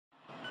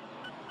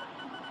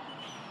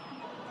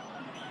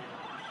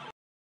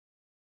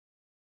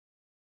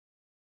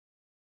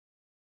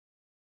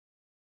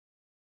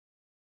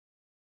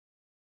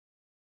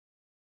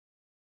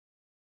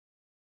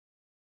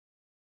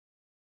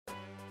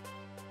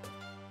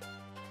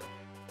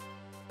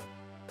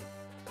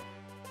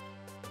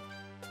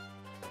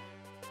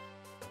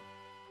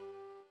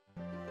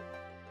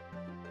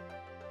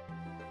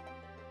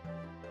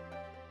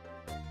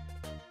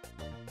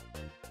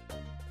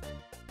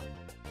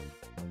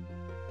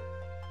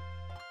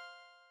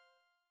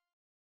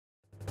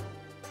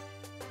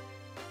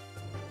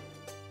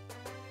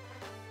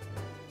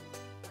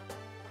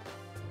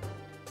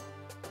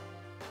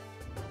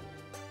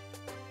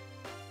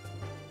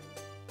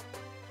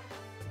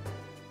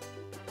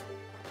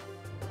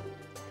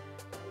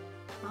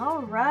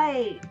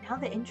Alright, now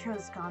the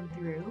intro's gone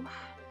through.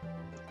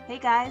 Hey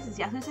guys, it's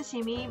Yahoo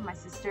Sashimi. My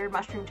sister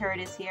Mushroom Turret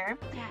is here.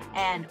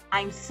 And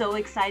I'm so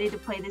excited to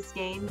play this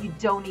game. You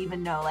don't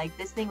even know. Like,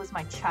 this thing was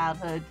my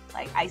childhood.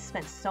 Like, I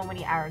spent so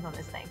many hours on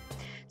this thing.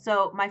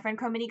 So, my friend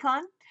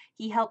Krominicon,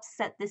 he helped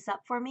set this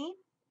up for me.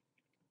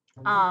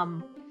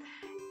 I'm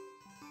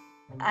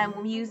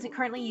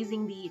currently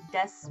using the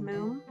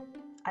Desmoom,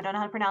 I don't know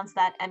how to pronounce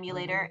that,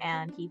 emulator,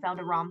 and he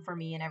found a ROM for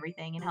me and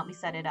everything and helped me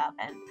set it up.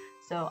 And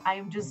so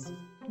I'm just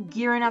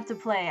gearing up to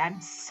play. I'm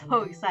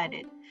so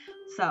excited.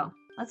 So,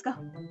 let's go.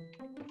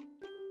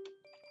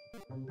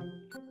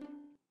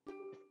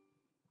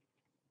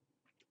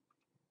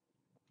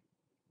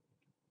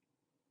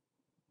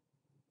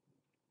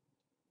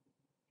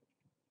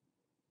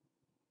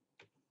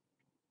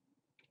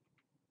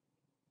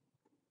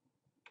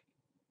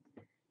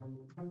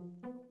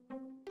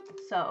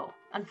 So,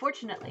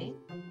 unfortunately,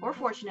 or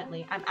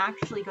fortunately, I'm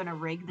actually going to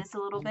rig this a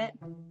little bit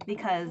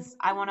because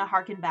I want to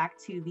harken back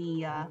to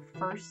the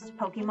first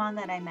Pokemon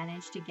that I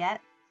managed to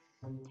get,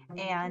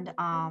 and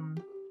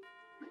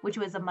which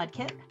was a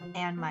Mudkip,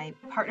 and my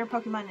partner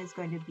Pokemon is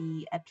going to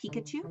be a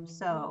Pikachu.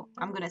 So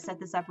I'm going to set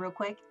this up real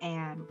quick,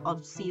 and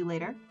I'll see you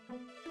later.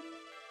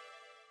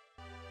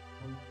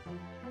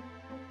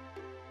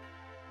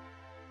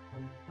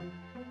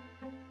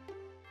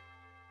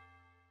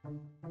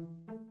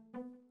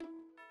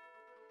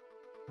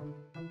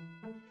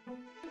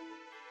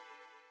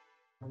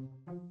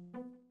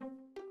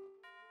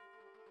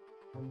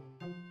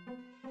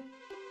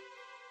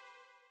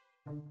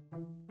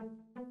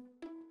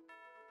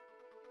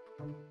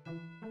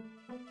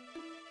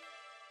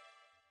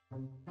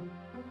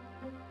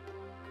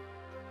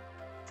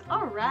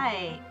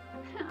 Alright,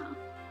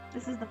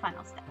 this is the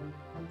final step.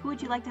 Who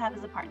would you like to have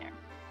as a partner?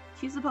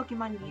 Choose the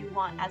Pokemon you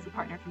want as a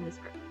partner from this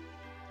group.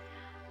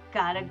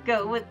 Gotta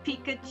go with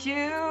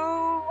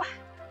Pikachu!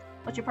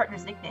 What's your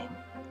partner's nickname?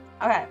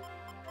 Okay.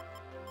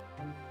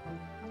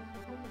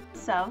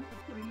 So,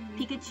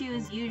 Pikachu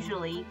is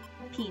usually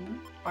Pin,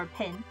 or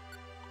Pin,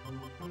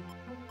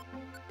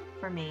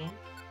 for me.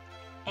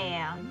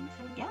 And,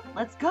 yeah,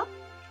 let's go!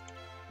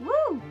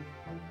 Woo!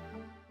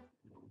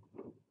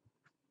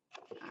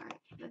 Alright,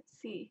 let's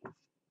see.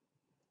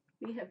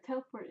 We have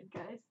teleported,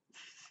 guys.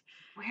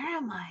 Where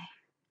am I?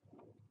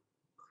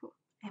 Cool.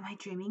 Am I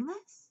dreaming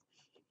this?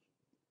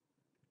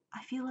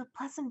 I feel a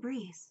pleasant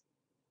breeze.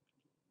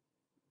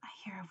 I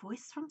hear a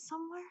voice from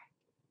somewhere.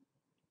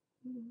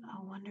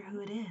 I wonder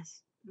who it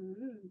is.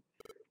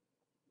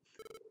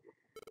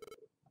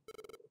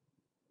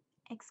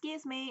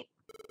 Excuse me.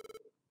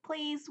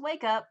 Please,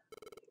 wake up.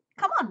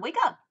 Come on, wake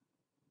up!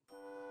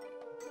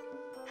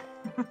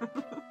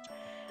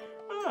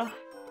 Ugh.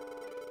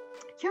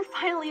 You're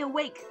finally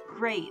awake.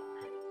 Great.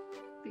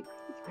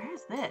 Where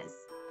is this?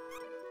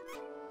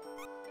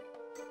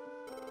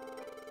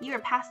 You are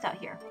passed out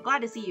here.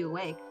 Glad to see you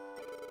awake.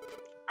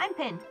 I'm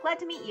Pin. Glad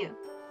to meet you.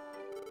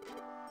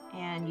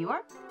 And you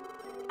are?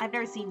 I've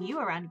never seen you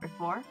around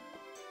before.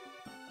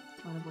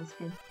 Do you want to voice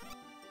Pin?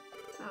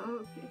 Oh,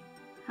 okay.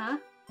 Huh?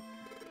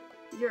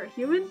 You're a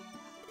human?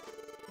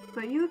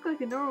 But you look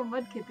like a normal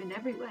Mudkip in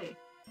every way.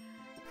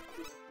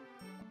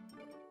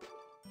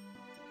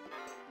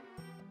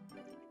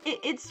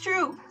 It's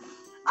true.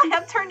 I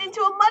have turned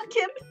into a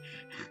Mudkip.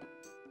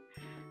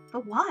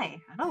 But why?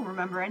 I don't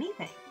remember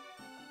anything.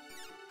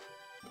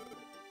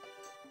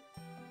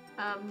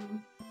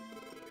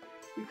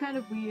 You're kind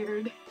of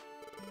weird.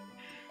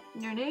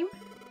 Your name?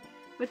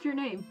 What's your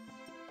name?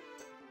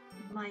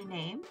 My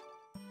name?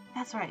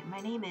 That's right, my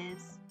name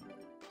is...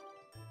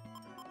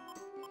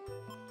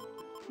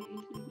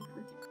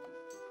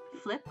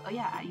 Flip? Oh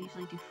yeah, I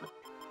usually do Flip.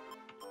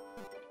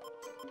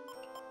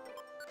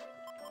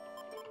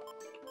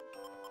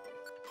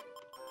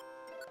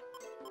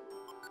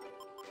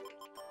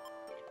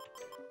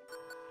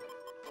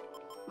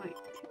 Wait,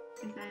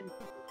 is that...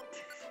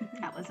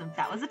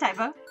 that was a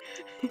typo.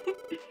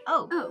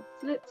 Oh. Oh,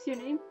 Flip's your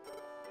name?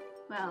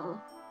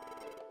 Well,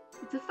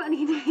 it's a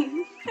funny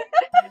name.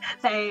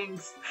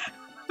 Thanks.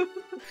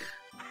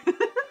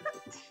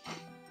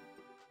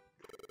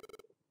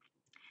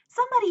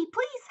 Somebody,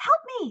 please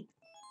help me.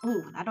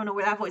 Ooh, I don't know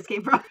where that voice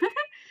came from.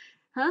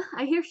 Huh?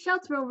 I hear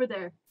shouts from over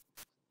there.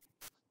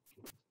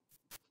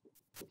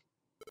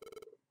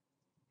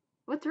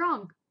 What's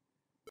wrong?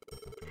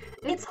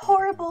 It's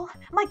horrible.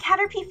 My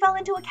Caterpie fell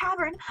into a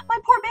cavern. My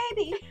poor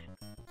baby.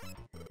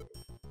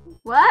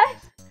 What?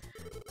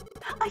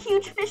 A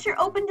huge fissure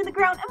opened in the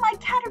ground and my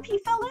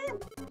Caterpie fell in.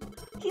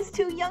 He's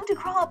too young to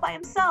crawl up by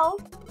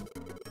himself.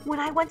 When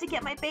I went to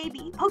get my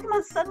baby,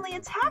 Pokemon suddenly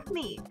attacked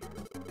me.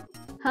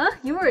 Huh?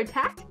 You were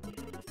attacked?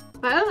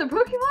 By other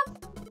Pokemon?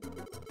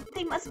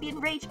 They must be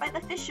enraged by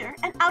the fissure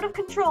and out of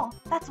control.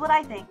 That's what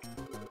I think.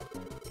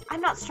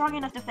 I'm not strong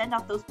enough to fend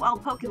off those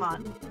wild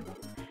Pokemon.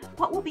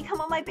 What will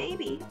become of my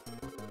baby?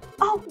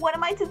 Oh, what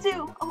am I to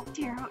do? Oh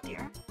dear, oh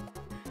dear.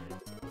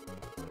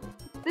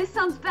 This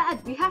sounds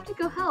bad. We have to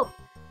go help.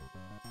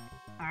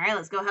 Alright,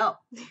 let's go help.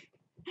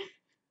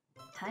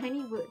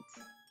 Tiny woods.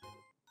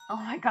 Oh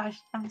my gosh,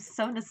 I'm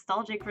so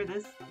nostalgic for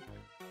this.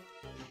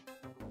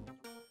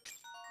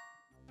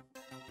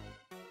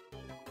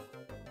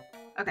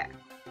 Okay.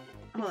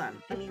 Hold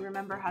on. Let me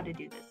remember how to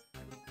do this.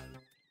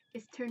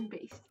 It's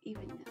turn-based,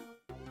 even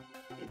though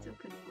it's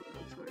open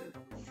world, sort of.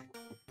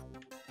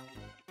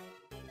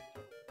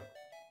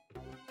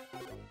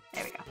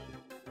 There we go.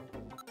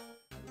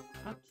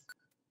 Oops.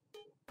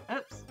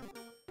 Oops.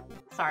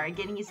 Sorry,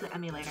 getting used to the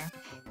emulator.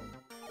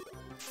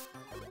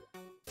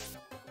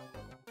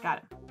 Got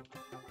it.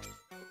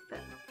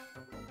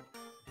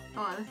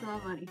 Oh, that's a lot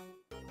of money.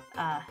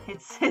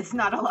 It's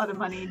not a lot of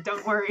money.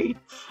 Don't worry.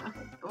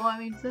 Well, I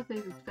mean, stuff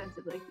is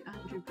expensive, like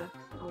 $100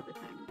 all the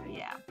time, right?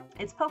 Yeah,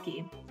 it's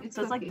pokey.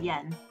 So it's like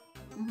yen.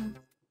 Mhm.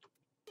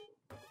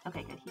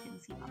 Okay, good. He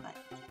didn't see my butt.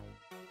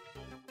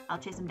 I'll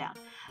chase him down.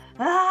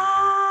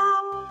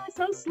 Ah,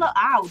 so slow.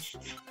 Ouch.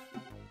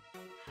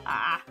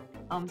 Ah.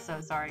 Oh, I'm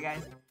so sorry,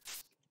 guys.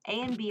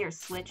 A and B are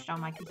switched on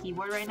my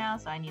keyboard right now,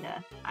 so I need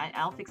to.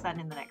 I'll fix that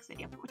in the next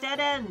video. Dead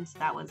end.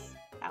 That was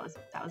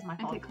my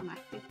fault. I take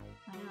climactic.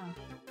 I know.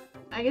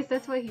 I guess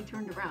that's why he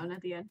turned around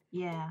at the end.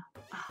 Yeah.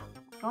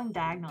 Going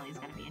diagonally is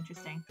gonna be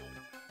interesting.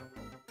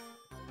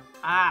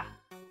 Ah,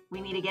 we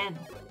meet again.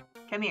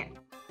 Come here.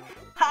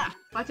 Ha!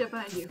 Watch out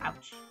behind you.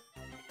 Ouch.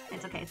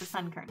 It's okay. It's a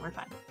sun kern. We're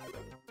fine.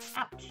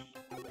 Ouch.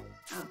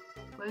 Oh,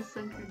 what does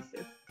sun currents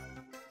do?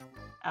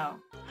 Oh.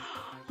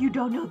 You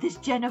don't know this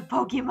gen of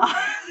Pokemon.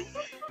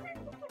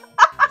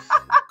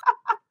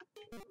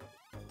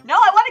 No,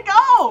 I want to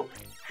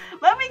go!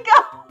 Let me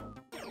go!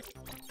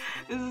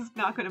 This is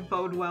not going to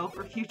bode well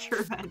for future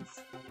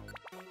events.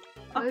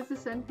 What does the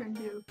sun kern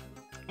do?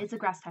 It's a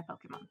grass type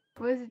Pokemon.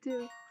 What does it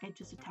do? It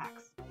just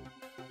attacks.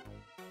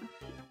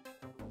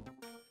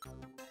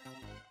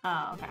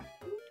 Oh, okay.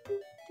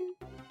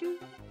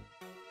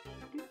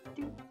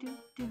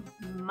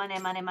 Money,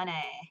 money,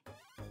 money.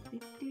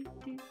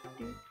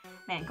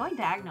 Man, going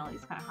diagonal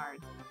is kind of hard.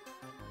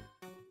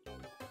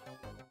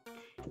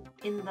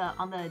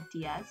 On the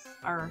DS,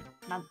 or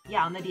not,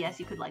 yeah, on the DS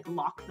you could like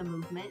lock the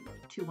movement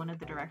to one of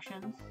the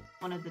directions,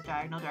 one of the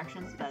diagonal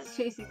directions, but It's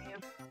chasing you.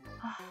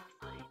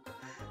 fine.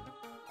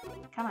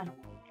 Come on,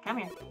 come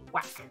here,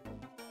 whack.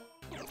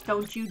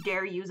 Don't you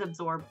dare use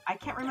absorb. I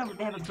can't remember if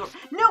they have absorb.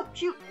 No,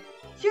 shoot,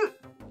 shoot.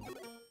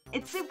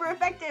 It's super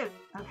effective.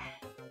 Okay.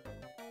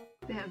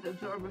 They have the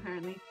absorb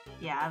apparently.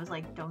 Yeah, I was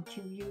like, don't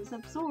you use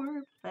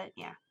absorb, but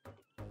yeah.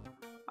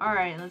 All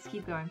right, let's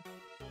keep going.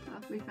 Oh,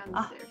 we found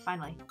the stairs.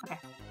 Finally. Okay.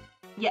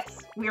 Yes,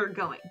 we are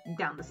going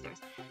down the stairs.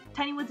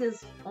 Tiny Woods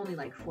is only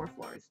like 4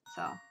 floors,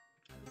 so.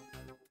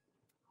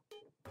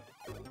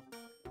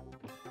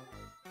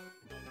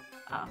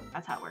 Oh,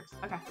 that's how it works.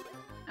 Okay.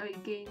 Oh, you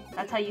gain.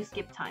 That's how you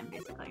skip time,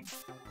 basically.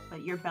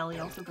 But your belly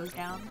also goes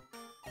down.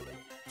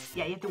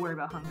 Yeah, you have to worry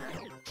about hunger.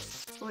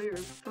 Well, your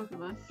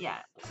Pokemon.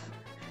 Yeah.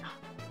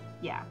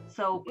 Yeah.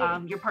 So,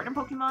 your partner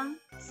Pokemon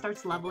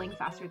starts leveling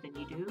faster than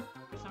you do,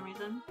 for some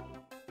reason.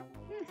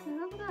 Yes, I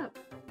love that.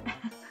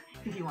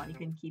 If you want, you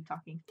can keep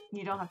talking.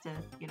 You don't have to,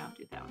 do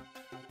that one.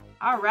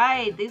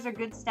 Alright, these are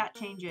good stat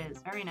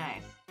changes. Very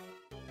nice.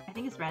 I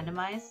think it's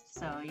randomized,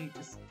 so you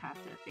just have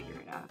to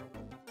figure it out.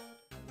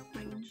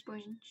 Boing,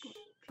 boing.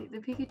 The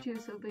Pikachu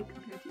is so big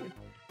compared to you.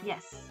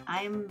 Yes,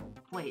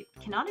 wait,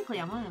 canonically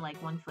I'm only like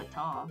 1 foot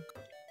tall.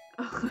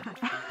 Oh.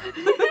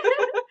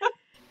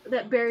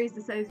 That berry's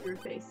the size of your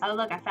face. Oh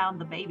look, I found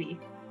the baby.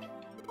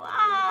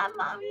 Ah,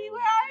 mommy,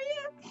 where are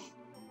you?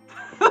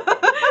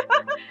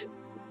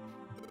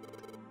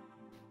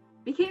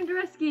 We came to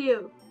rescue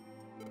you!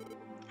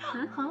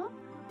 Huh?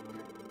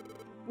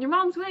 Your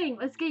mom's waiting!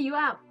 Let's get you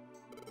out!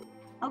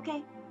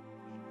 Okay.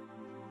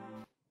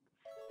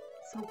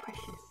 So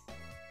precious.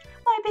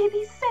 My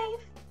baby's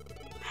safe!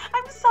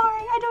 I'm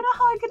sorry, I don't know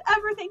how I could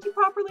ever thank you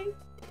properly.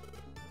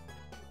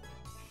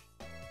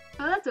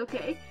 Oh, that's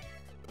okay.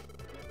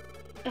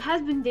 It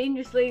has been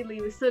dangerous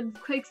lately with sudden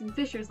quakes and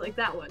fissures like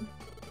that one.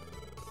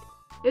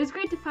 It was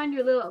great to find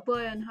your little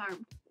boy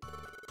unharmed.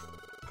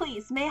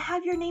 Please, may I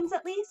have your names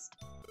at least?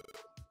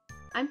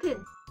 I'm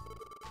Pin.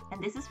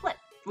 And this is Flip.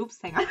 Oops,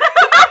 hang on.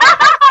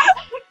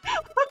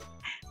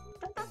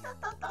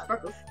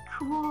 Sparkles.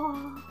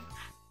 Cool.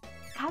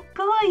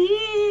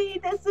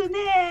 Kakkoi desu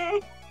ne.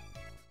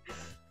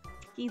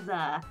 He's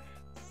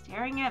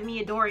staring at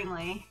me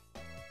adoringly.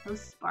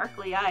 Those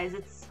sparkly eyes,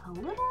 it's a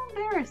little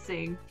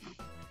embarrassing.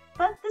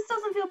 But this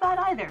doesn't feel bad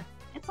either.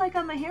 It's like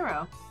I'm a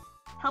hero.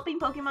 Helping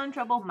Pokemon in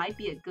trouble might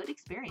be a good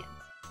experience.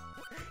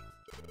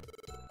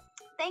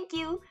 Thank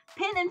you,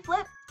 Pin and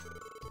Flip.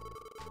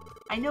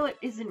 I know it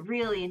isn't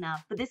really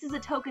enough, but this is a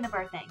token of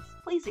our thanks.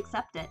 Please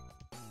accept it.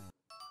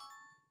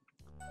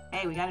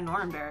 Hey, we got an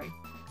Oranberry.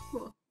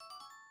 Cool.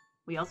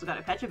 We also got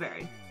a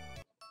Pechaberry.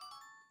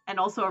 And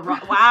also a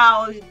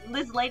wow,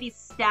 this lady's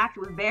stacked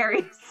with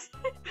berries.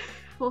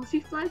 Well, she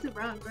flies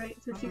around, right?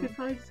 So she could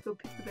probably just go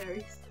pick the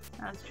berries.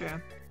 That's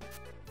true.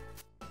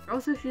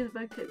 Also, she's a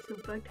bug type, so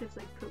bug types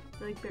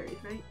like berries,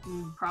 right?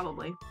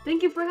 Probably.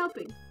 Thank you for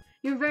helping.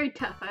 You're very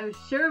tough. I was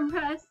sure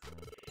impressed.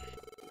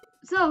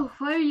 So,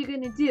 what are you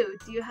gonna do?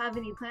 Do you have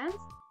any plans?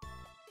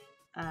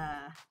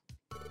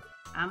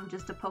 I'm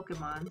just a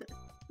Pokemon.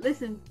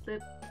 Listen,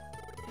 Flip.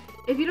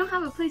 If you don't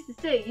have a place to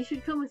stay, you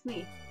should come with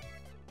me.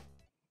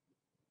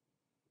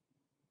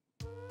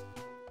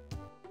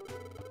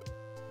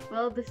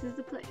 Well, this is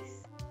the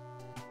place.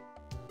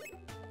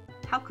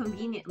 How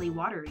conveniently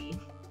watery.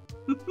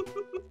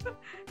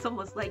 It's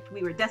almost like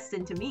we were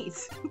destined to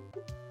meet.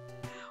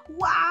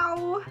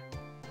 Wow!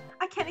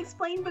 I can't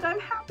explain, but I'm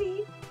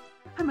happy.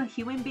 I'm a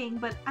human being,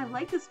 but I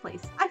like this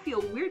place. I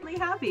feel weirdly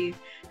happy.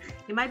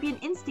 It might be an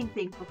instinct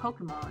thing for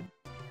Pokemon.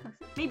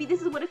 Maybe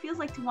this is what it feels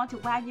like to want to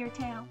wag your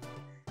tail.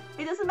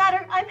 It doesn't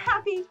matter, I'm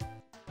happy.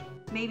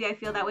 Maybe I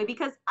feel that way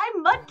because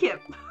I'm Mudkip.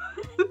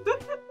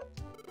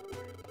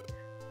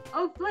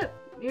 Oh, Flip,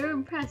 you're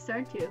impressed,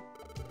 aren't you?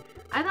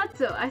 I thought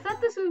so. I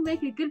thought this would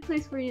make a good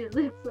place for you to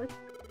live, Flip.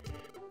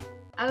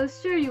 I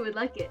was sure you would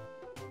like it.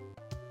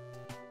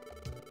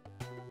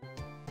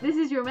 This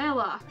is your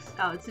mailbox.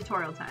 Oh, it's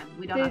tutorial time.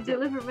 We don't They have to.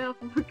 deliver mail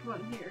from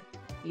Pokemon here.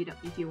 You don't.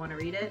 If you want to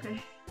read it.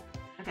 Okay.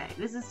 Okay.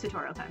 This is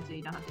tutorial time, so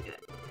you don't have to do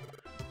it.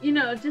 You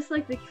know, just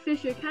like the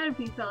fish your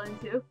Caterpie fell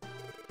into.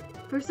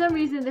 For some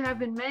reason, there have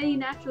been many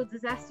natural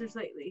disasters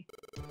lately.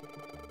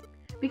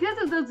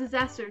 Because of those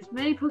disasters,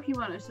 many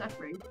Pokemon are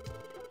suffering.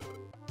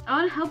 I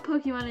want to help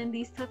Pokemon in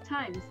these tough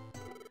times.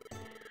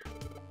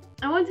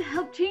 I want to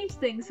help change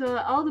things so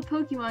that all the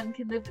Pokemon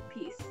can live in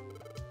peace.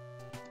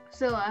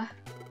 So,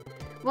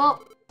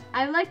 well,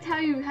 I liked how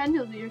you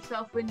handled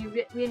yourself when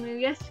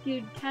we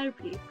rescued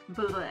Caterpie.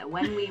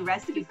 When we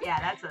rescued, yeah,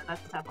 that's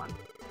a tough one.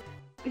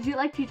 Would you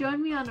like to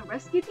join me on a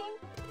rescue team?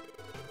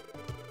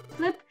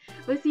 Flip,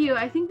 with you,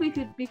 I think we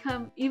could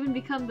become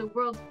the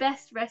world's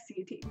best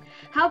rescue team.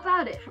 How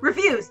about it?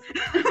 Refuse!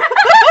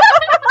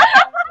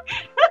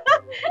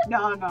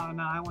 No,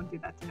 I won't do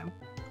that to him.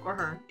 Or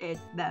her. It,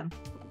 them.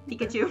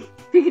 Pikachu.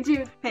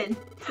 Pikachu. Pin.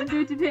 We'll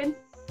do it to Pin.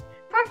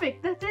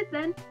 Perfect, that's it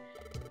then.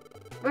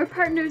 We're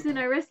partners in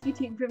our rescue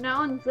team from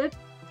now on, Flip.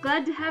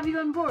 Glad to have you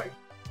on board.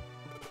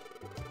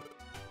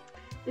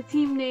 The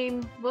team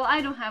name, well,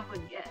 I don't have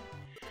one yet.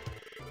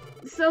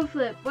 So,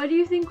 Flip, what do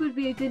you think would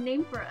be a good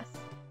name for us?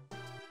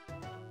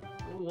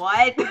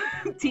 What?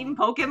 Team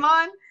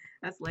Pokemon?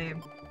 That's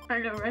lame. I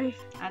know, right?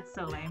 That's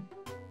so lame.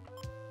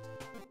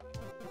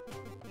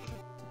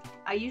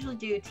 I usually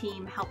do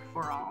Team Help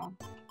for All.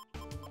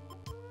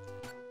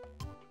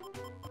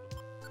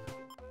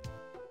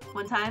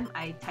 One time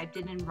I typed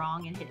it in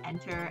wrong and hit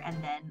enter,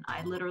 and then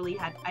I literally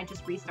I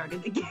just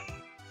restarted the game.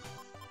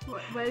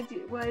 What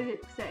did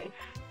it say?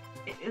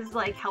 It is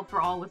like Help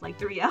for All with like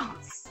 3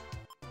 L's.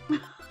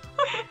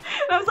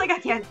 I was like, I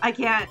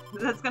can't.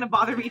 That's gonna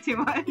bother me too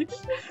much.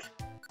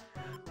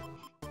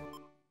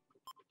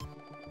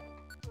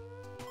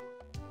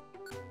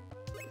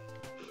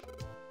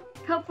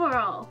 Help for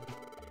All.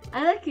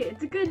 I like it.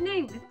 It's a good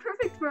name. It's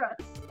perfect for us.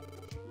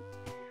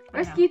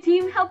 Rescue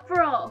Team Help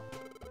for All.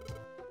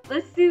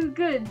 Let's do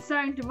good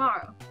starting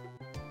tomorrow.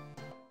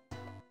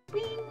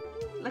 Whee!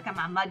 Look at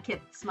my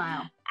Mudkip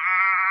smile.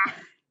 Ah!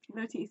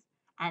 No teeth.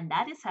 And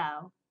that is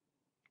how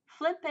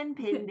Flip and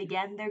Pin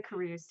began their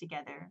careers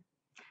together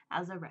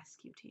as a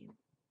rescue team.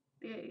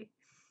 Yay.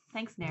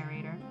 Thanks,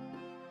 narrator.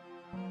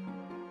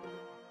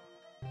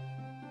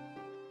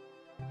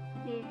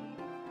 Yay.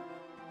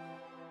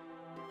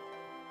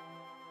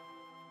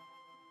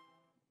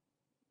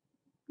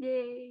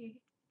 Yay.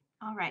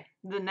 All right,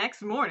 the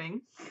next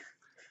morning.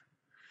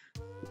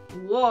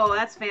 Whoa,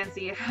 that's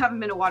fancy. I haven't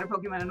been a water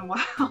Pokemon in a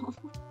while.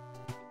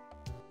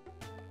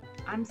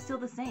 I'm still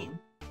the same.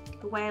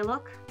 The way I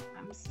look,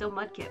 I'm still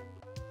Mudkip.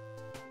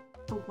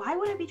 But why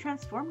would I be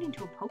transformed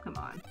into a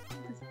Pokemon?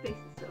 This face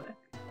is so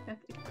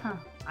epic. Huh,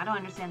 I don't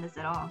understand this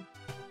at all.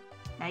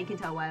 Now you can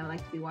tell why I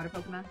like to be water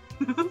Pokemon.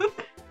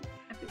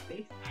 Epic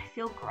face. I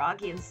feel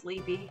groggy and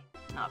sleepy.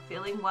 Not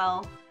feeling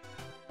well.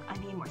 I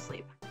need more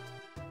sleep.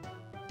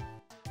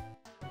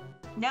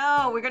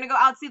 No, we're gonna go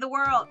out see the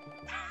world.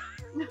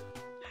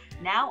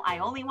 Now I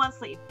only want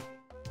sleep.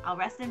 I'll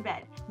rest in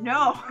bed.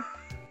 No.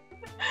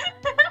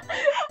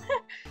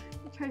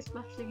 Try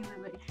splashing in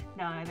the lake.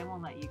 No, they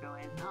won't let you go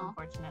in,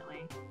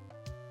 unfortunately.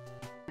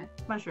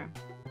 Mushroom.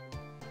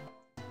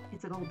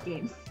 It's an old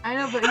game. I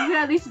know, but you can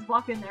at least just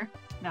walk in there.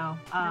 No,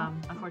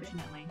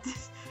 unfortunately. Okay.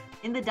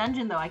 In the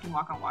dungeon, though, I can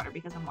walk on water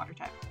because I'm water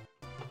type.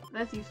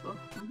 That's useful.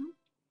 Mm-hmm.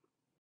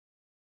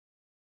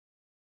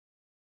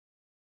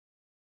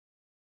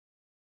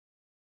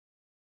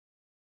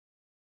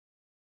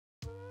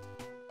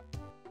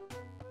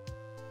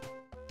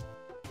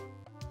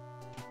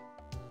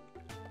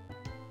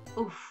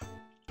 Oof.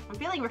 I'm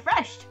feeling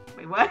refreshed.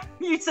 Wait, what?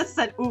 You just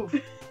said oof.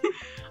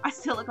 I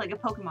still look like a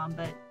Pokemon,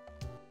 but...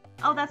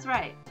 Oh, that's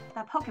right.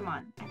 That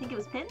Pokemon. I think it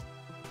was Pin?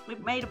 We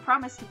made a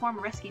promise to form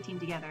a rescue team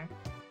together.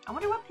 I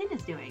wonder what Pin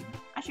is doing.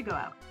 I should go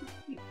out.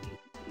 You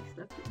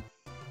slept in.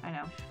 I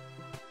know.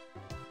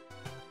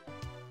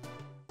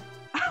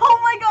 Oh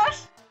my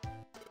gosh!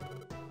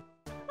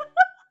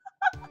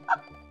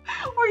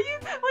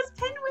 Was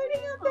Pin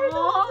waiting out there the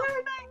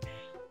entire night?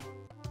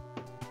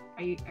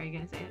 Are you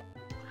gonna say it?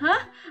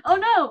 Huh? Oh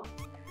no!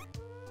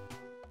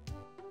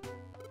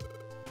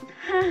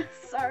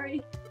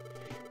 Sorry.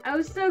 I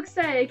was so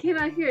excited. I came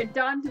out here at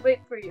dawn to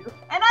wait for you.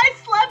 And I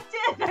slept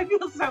in! I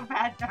feel so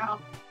bad now.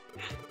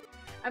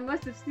 I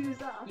must have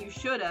snoozed off. You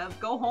should have.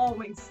 Go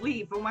home and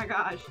sleep. Oh my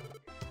gosh.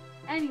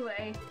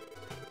 Anyway,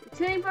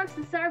 20 bucks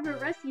to start a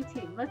rescue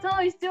team. Let's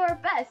always do our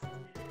best.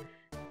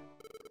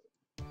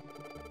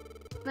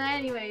 But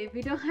anyway,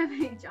 we don't have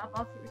any job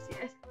offers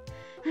yet.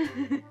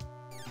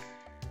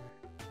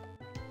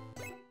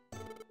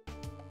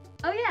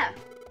 Oh yeah,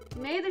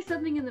 maybe there's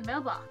something in the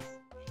mailbox.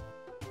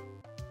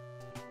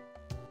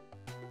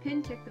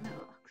 Pin, check the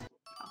mailbox.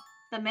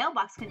 The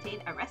mailbox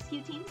contained a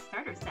rescue team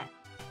starter set.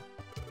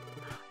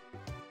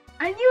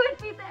 I knew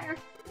it'd be there!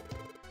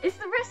 It's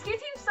the rescue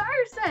team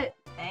starter set!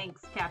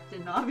 Thanks,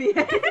 Captain Obvious.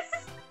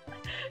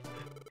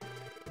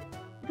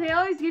 They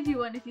always give you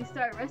one if you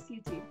start a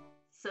rescue team.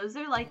 So is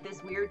there like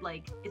this weird,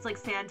 like, it's like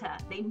Santa.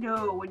 They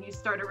know when you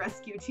start a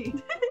rescue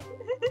team.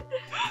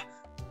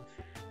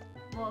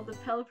 Well, the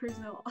Pelipers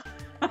know all.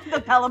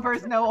 The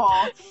Pelipers know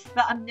all.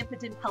 The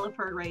omnipotent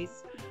Peliper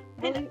race.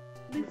 Well,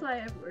 they fly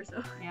everywhere,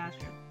 so. Yeah,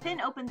 sure. Pin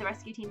opened the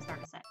rescue team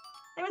starter set.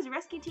 There was a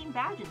rescue team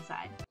badge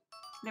inside.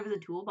 There was a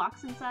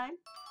toolbox inside.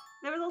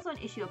 There was also an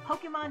issue of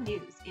Pokemon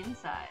news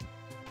inside.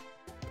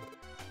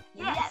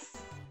 Yes!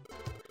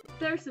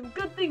 There are some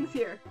good things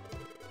here.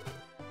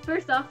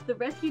 First off, the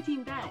rescue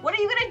team badge. What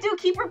are you gonna do?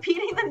 Keep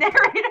repeating the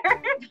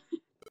narrator?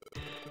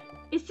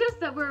 It's just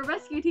that we're a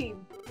rescue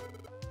team.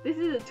 This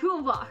is a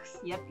toolbox.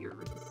 Yep, you're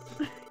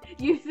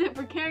Use it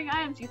for carrying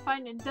items you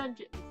find in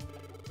dungeons.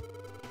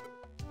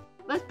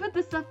 Let's put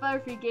the stuff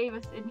Butterfree gave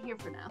us in here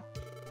for now.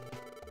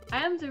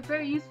 Items are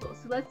very useful,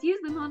 so let's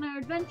use them on our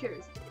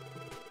adventures.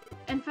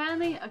 And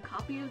finally, a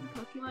copy of the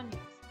Pokemon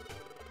news.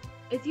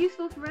 It's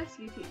useful for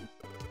rescue teams.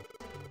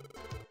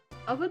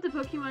 I'll put the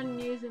Pokemon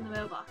news in the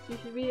mailbox. You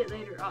should read it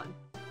later on.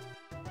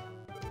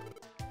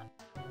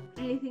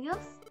 Anything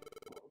else?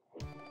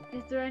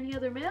 Is there any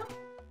other mail?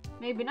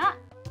 Maybe not.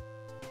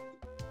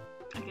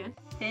 Again.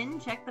 Pin,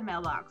 check the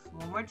mailbox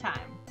one more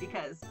time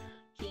because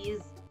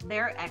he's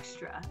there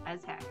extra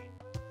as heck.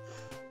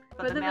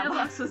 But the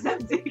mailbox was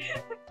empty.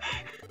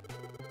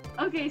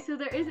 Okay, so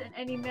there isn't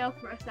any mail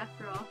for us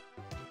after all.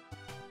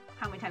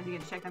 How many times are you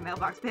gonna check the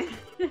mailbox, Pin?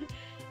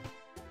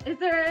 If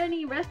there are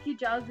any rescue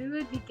jobs, we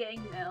would be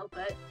getting mail,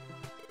 but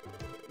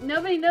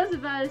nobody knows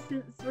about us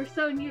since we're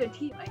so new a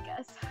team, I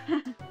guess.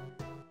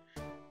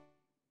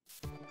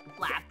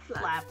 Flap,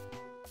 flap.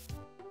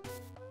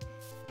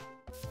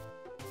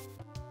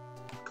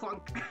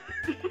 Clunk.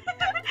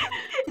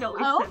 It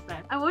always says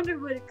that. I wonder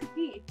what it could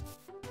be.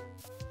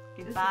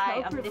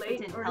 Goodbye,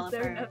 omnipotent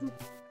Pelipper.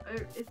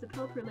 Is the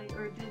Pelipper late,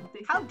 or did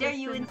they? How dare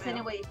you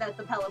insinuate that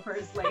the Pelipper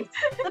is late?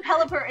 The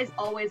Pelipper is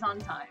always on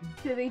time.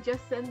 Did they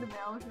just send the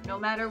mail? Or something? No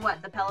matter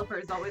what, the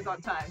Pelipper is always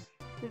on time.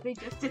 Did they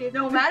just?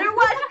 No matter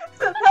what,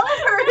 the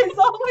Pelipper is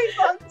always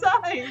on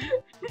time.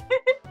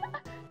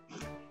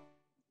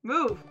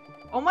 Move!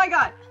 Oh my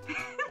god!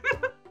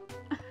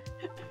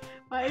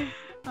 Why?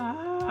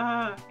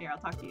 Here, I'll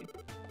talk to you.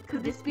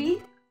 Could this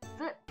be?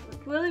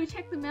 Will you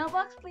check the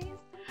mailbox, please?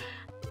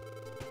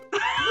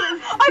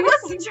 I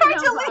wasn't trying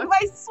to leave,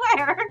 I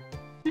swear!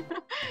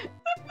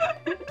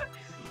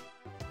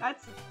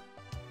 That's...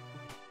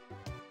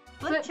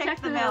 Let's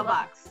check the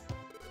mailbox.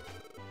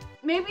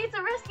 Maybe it's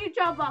a rescue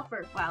job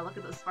offer. Wow, look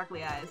at those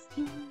sparkly eyes.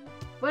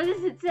 What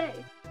does it say?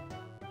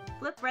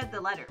 Flip read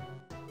the letter.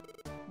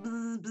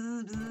 Bzz,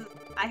 bzz, bzz.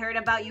 I heard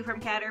about you from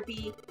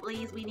Caterpie.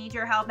 Please, we need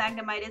your help.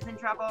 Magnemite is in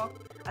trouble.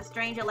 A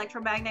strange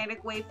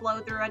electromagnetic wave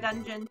flowed through a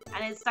dungeon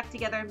and is stuck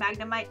together.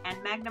 Magnemite and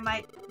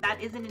Magnemite.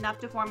 That isn't enough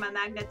to form a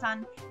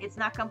Magneton. It's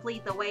not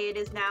complete the way it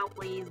is now.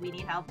 Please, we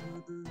need help.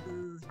 Bzz, bzz,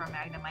 bzz, from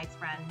Magnemite's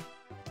friend.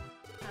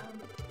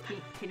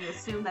 Can you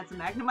assume that's a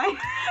Magnemite?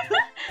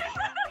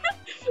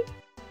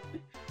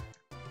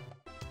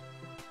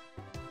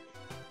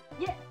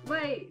 Yeah.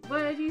 Wait.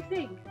 What do you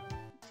think?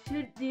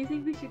 Do you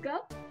think we should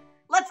go?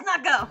 Let's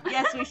not go!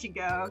 Yes, we should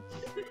go.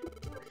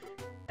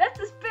 That's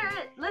the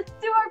spirit! Let's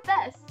do our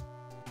best!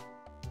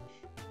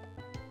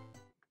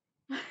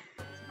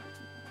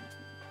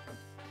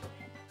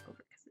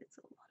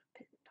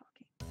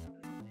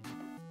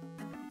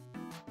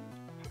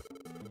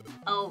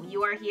 Oh,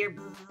 you are here.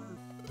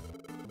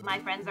 Bzz. My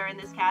friends are in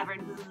this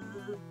cavern.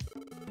 Bzz.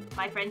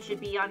 My friends should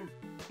be on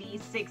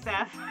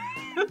B6F.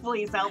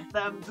 Please help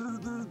them. Bzz,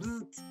 bzz,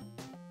 bzz.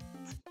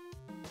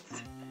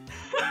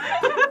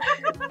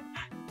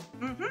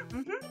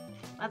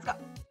 Let's go.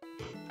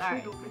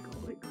 Alright.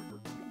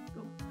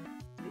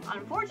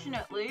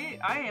 Unfortunately,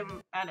 I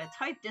am at a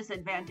tight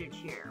disadvantage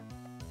here.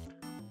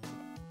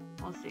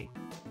 We'll see.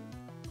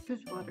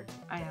 There's water.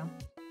 I know.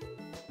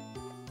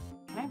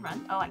 Can I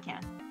run? Oh, I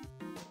can.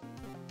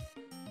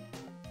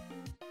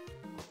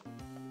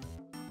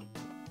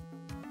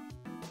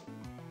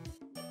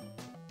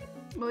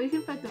 Well, you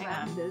can fight the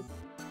Rapidas.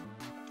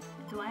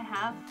 Do I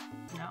have?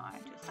 No, I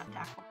just have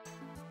tackle.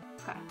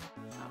 Okay,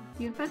 so.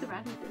 You can fight the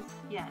Rapidas.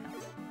 Yeah, I know.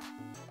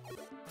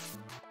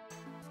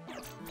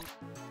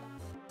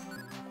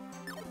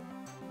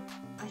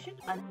 I should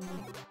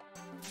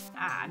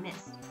I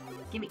missed.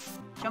 Gimme.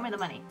 Show me the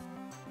money.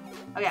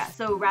 Oh yeah,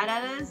 so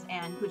Rattatas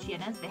and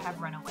Puchienas, they have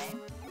runaway.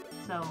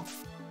 So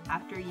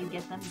after you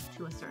get them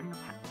to a certain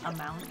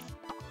amount,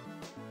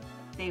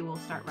 they will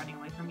start running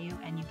away from you,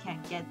 and you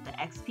can't get the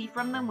XP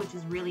from them, which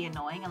is really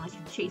annoying unless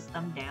you chase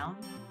them down.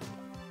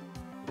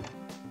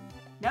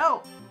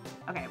 No!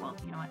 Okay, well,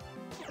 you know what?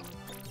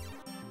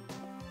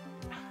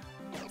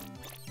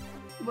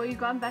 Well, you've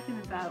gone back in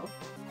the battle.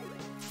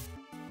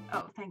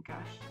 Oh, thank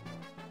gosh.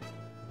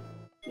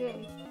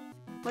 Yay.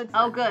 What's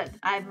Oh, good.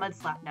 I have Mud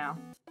Slap now.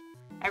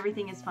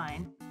 Everything is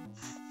fine.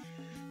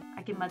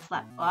 I can Mud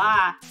Slap.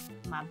 Ah!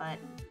 My butt.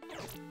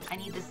 I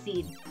need the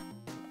seed.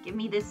 Give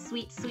me this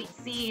sweet, sweet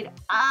seed.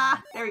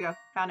 Ah! There we go.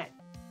 Found it.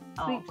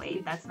 Oh, Sweet wait.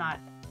 seed. That's not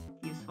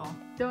useful.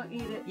 Don't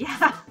eat it.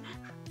 Yeah.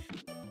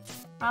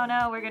 Oh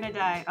no, we're gonna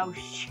die. Oh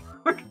shoot,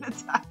 we're gonna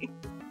die.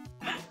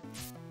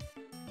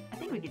 I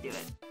think we could do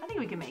it. I think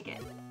we can make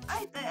it.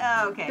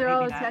 Okay, They're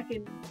all maybe not.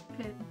 attacking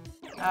Pin.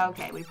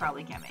 Okay, we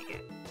probably can't make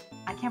it.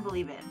 I can't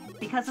believe it.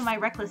 Because of my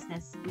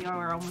recklessness, we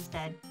are almost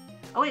dead.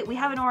 Oh wait, we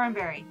have an orange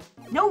berry.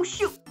 No,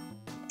 shoot!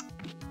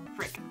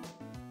 Frick.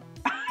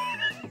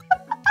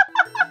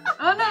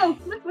 Oh no!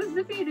 Flip was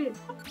defeated!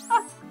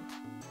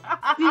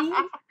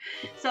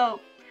 So,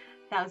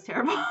 that was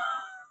terrible.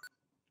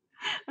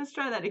 Let's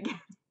try that again.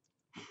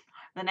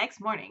 The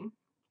next morning.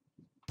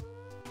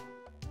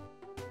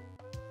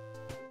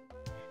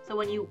 So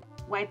when you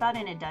wipe out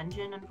in a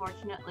dungeon,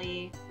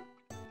 unfortunately,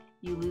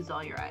 you lose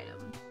all your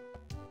items.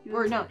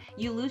 Or no,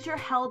 you lose your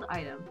held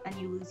item, and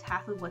you lose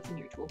half of what's in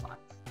your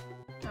toolbox.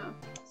 Oh.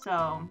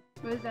 So,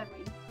 What does that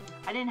mean?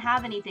 I didn't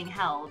have anything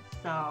held,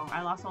 so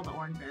I lost all the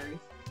orange berries.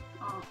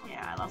 Oh.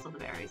 Yeah, I lost all the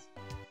berries.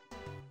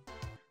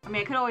 I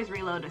mean, I could always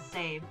reload a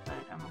save, but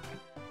I'm okay.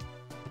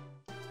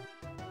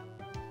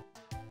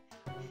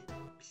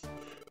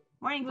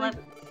 Morning, Flip.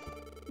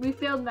 We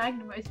failed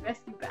Magnemite's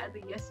rescue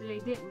badly yesterday,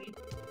 didn't we?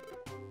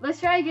 Let's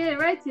try to get it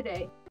right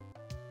today.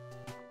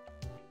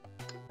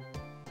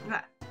 Okay.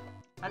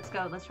 Let's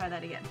go. Let's try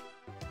that again.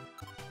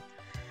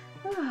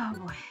 Oh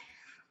boy.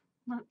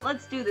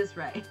 Let's do this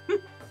right.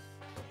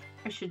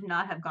 I should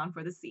not have gone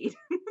for the seed.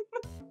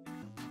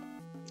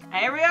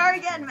 Here we are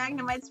again,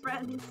 Magnemite's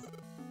friends.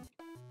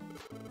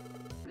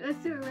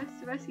 Let's do it.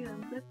 Let's rescue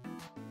them, Flip.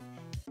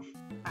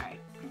 Alright.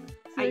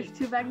 So there's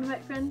 2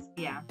 Magnemite friends?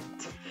 Yeah.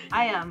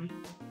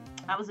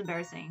 That was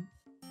embarrassing.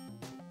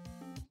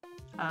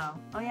 Oh.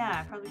 Oh yeah,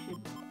 I probably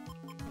should.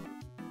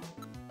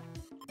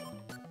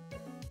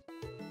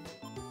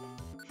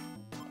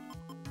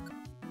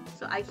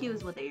 So IQ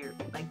is what they're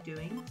like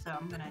doing, so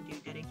I'm gonna do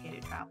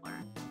dedicated traveler.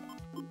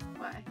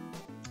 Why?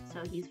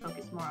 So he's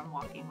focused more on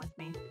walking with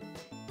me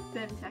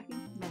Then attacking?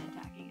 than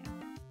attacking it.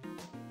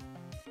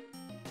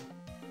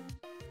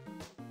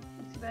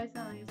 Too bad it's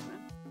not like it's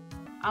fun.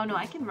 Oh no,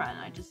 I can run.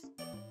 I just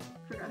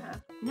Forgot how.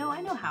 no,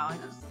 I know how.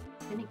 It's just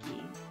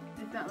finicky.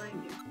 It's not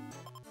letting you.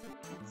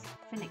 It's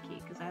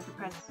finicky because I have to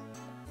press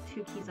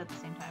 2 keys at the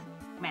same time.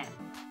 Man,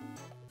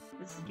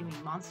 this is giving me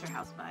Monster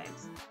House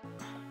vibes.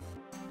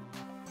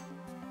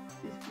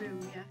 This room,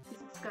 yeah,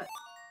 because it's got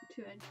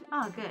 2 entries.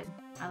 Oh, good.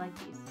 I like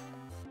these.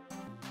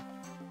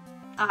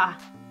 Ah,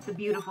 the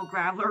beautiful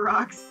graveler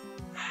rocks.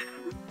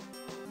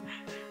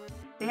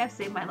 They have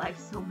saved my life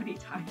so many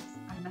times.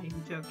 I'm not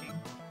even joking.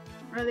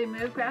 Are they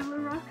made of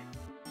graveler rock?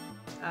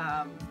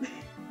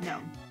 No.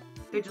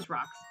 They're just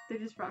rocks. They're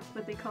just rocks,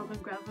 but they call them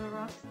graveler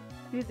rocks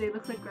because they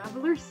look like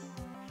gravelers.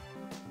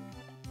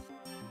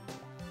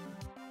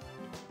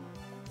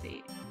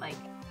 See, like,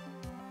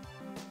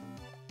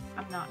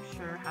 I'm not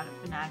sure how to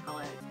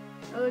finagle it.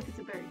 Oh look, it's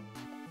a berry.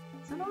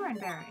 It's an orange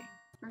berry.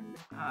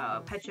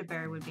 Pecha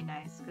berry would be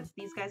nice, because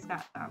these guys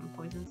got,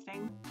 poison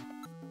sting.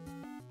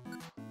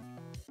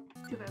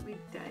 Too bad we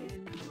died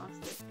and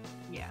lost it.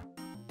 Yeah.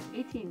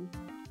 18.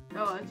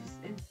 Oh,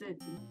 just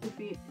instant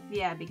defeat.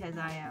 Yeah, because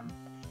I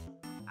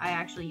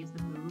actually use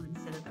the move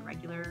instead of the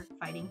regular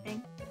fighting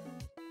thing.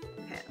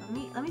 Okay,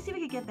 let me see if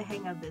we can get the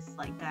hang of this,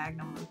 like,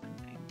 diagonal movement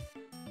thing.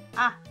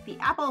 Ah, the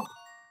apple!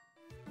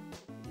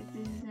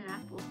 This is an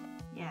apple.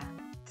 Yeah.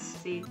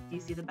 See? Do you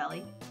see the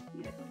belly?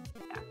 Yeah.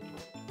 Yeah.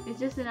 It's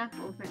just an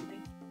apple, apparently.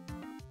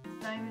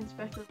 It's not even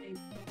special name.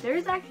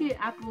 There's actually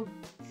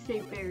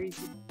apple-shaped berries.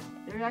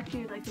 There's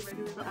actually like the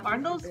regular apple.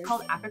 Aren't those berries.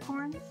 called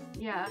apricorns?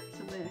 Yeah,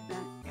 something like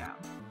that. Yeah.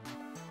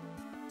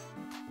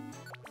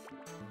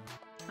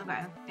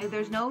 Okay. If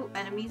there's no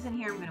enemies in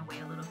here, I'm gonna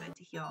wait a little bit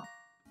to heal.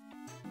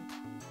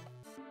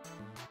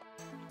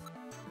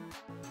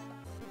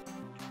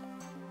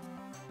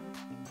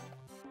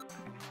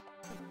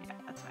 Yeah,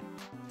 that's fine.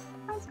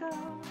 Let's go.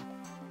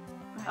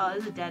 Oh,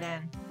 this is a dead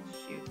end.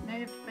 Shoot. Now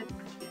you have to fight the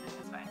push again.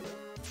 That's fine.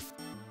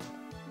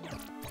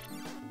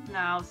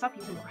 No, stop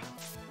using ground.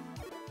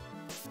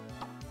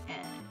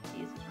 And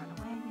Jesus, run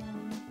away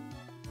again.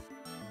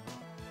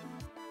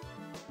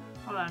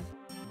 Hold on.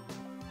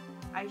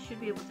 I should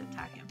be able to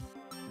attack him.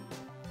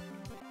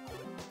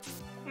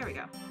 There we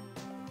go.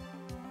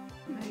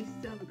 No, he's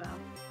still in the battle.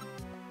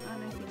 Oh,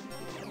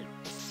 no,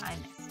 I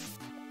missed.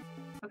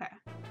 Okay.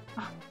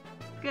 Oh,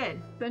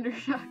 good.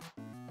 Thundershock.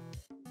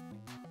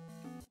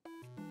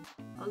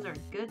 Those are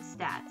good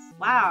stats.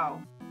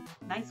 Wow.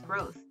 Nice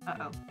growth.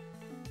 Uh-oh.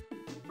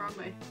 Wrong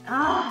way.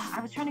 Ah,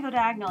 I was trying to go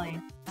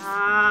diagonally.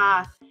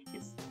 Ah,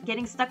 it's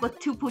getting stuck with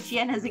 2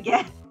 Puchienas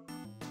again.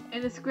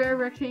 In a square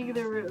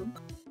rectangular room.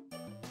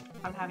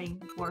 I'm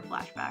having war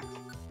flashbacks.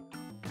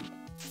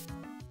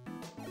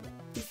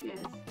 Be Yes.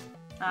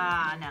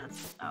 Ah, now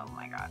it's... Oh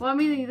my god. Well, I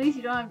mean, at least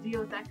you don't have to deal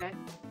with that guy.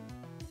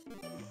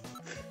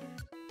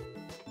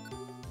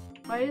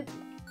 Why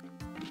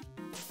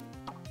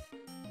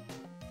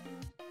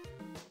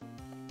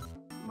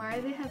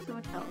do they have so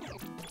much health?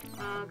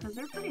 Because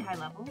they're pretty high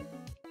level.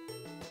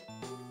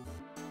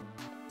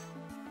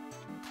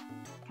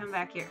 Come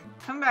back here.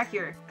 Come back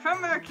here.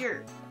 Come back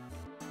here.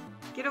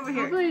 Get over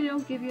here. Hopefully they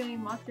don't give you any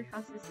monster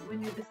houses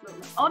when you're this low.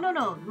 Oh, no,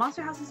 no.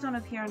 Monster houses don't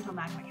appear until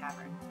Magma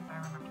Cavern, if I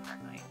remember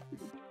correctly.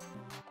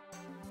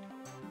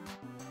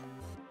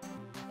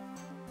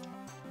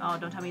 Oh,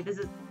 don't tell me this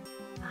is...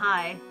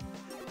 Hi.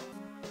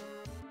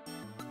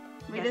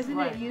 Wait, Guess doesn't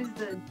what? it use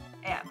the...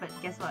 Yeah, but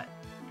guess what?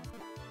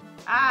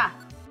 Ah!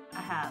 I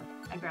have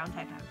a ground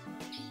type house.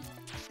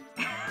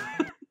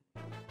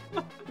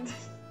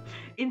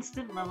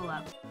 Instant level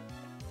up.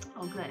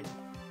 Oh, good.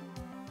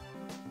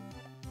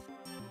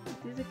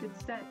 These are good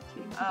stat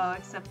changes. Oh,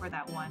 except for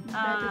that one.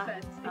 That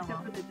defense, except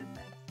well. for the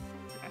defense.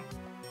 Okay.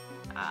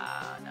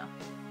 No.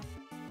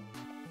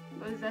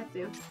 What does that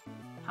do?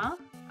 Huh?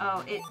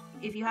 Oh,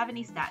 if you have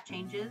any stat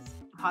changes,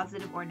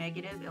 positive or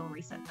negative, it'll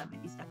reset them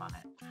if you step on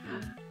it.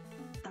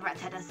 The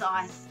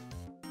Ratatosaurus.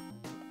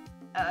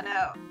 Oh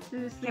no.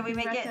 Can we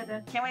make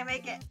it? Can we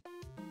make it?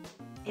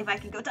 If I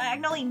can go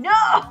diagonally,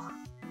 no!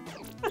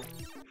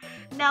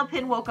 Now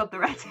Pin woke up the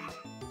rat.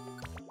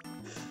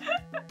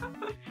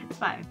 It's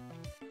fine.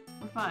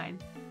 We're fine.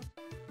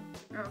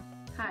 Oh,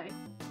 hi.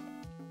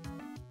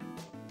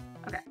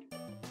 Okay.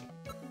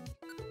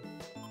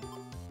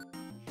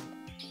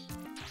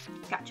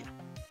 Gotcha.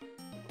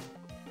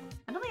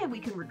 I don't think we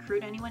can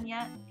recruit anyone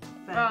yet,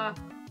 but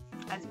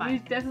that's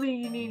fine.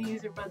 You need to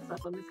use your Mud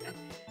Slap on this guy.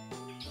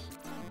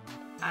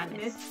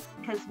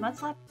 Because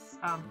Mudslap's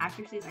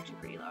accuracy is actually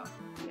pretty low.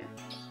 Yeah.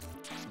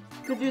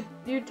 Because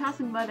you're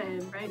tossing mud at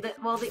him, right?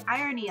 Well, the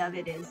irony of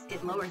it is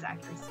it lowers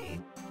accuracy.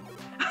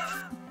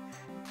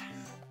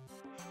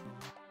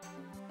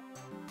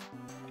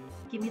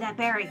 Give me that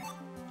berry.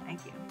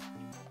 Thank you.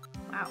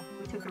 Wow,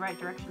 we took the right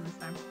direction this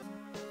time.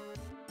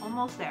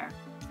 Almost there.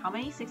 How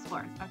many? 6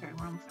 floors. Okay,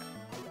 we're almost there.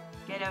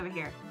 Get over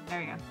here.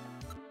 There you go.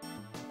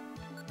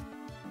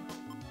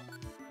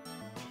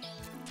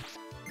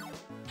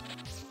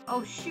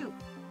 Oh shoot!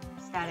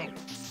 Static.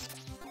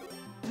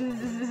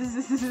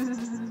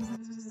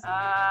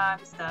 I'm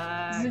stuck.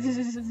 I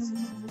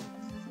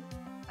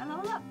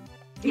level up.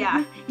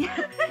 Yeah.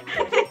 Yeah.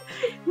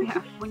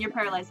 Yeah. When you're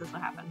paralyzed, that's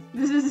what happens.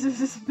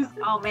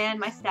 Oh man,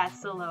 my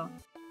stats so low.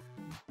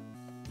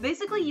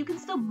 Basically, you can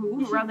still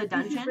move around the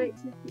dungeon.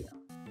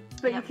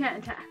 But you can't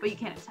attack. But you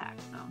can't attack,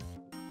 so.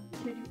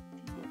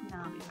 No,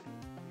 I'll be fine.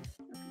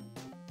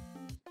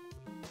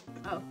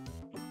 Oh.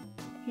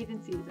 He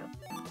didn't see you though.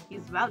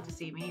 He's about to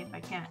see me if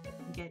I can't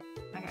get...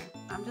 Okay,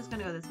 I'm just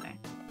gonna go this way.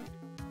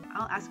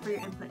 I'll ask for your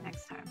input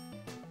next time.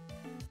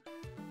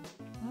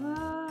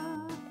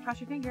 Cross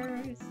your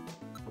fingers.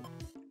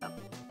 Oh.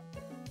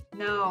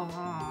 No.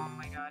 Oh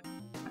my god.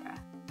 Okay.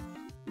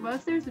 What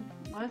if there's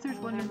one there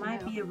in the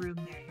might middle? be a room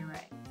there, you're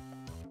right.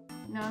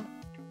 No.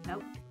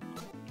 Nope.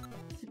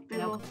 It's a big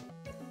Nope. ol'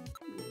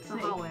 It's a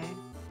hallway.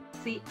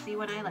 See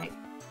when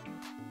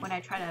I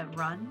try to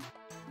run,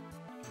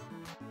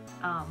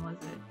 was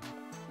it?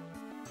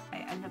 I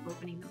end up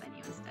opening the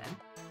menu instead.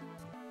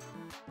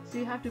 So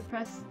you have to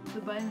press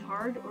the button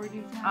hard, or do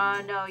you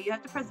have No, you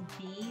have to press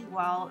B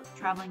while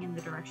traveling in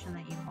the direction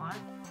that you want.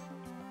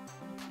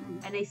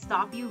 And they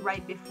stop you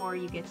right before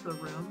you get to a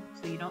room,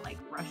 so you don't like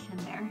rush in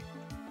there.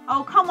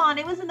 Oh, come on,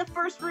 it was in the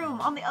first room,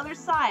 on the other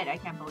side! I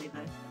can't believe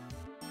this.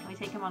 Can we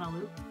take him on a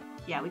loop?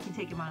 Yeah, we can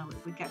take him on a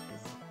loop, we got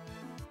this.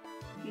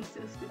 He's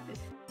so stupid.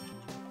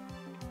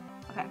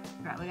 Okay,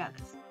 right, we got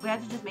this. We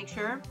have to just make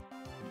sure,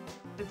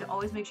 we have to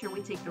always make sure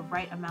we take the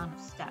right amount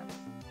of steps.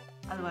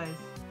 Otherwise...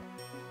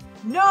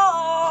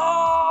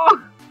 No!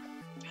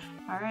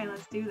 Alright,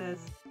 let's do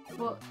this.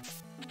 Well...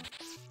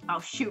 Oh,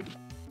 shoot.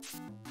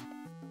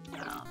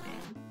 Oh,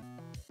 man.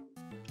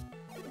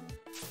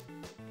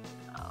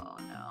 Oh,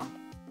 no.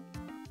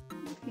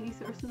 Can you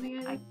throw something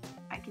at it?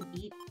 I can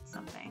eat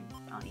something.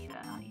 I'll eat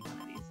one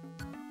of these.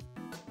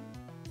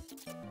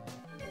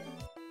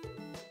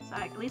 So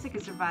at least I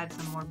can survive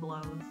some more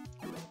blows.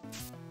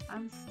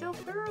 I'm still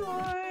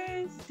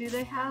paralyzed. Do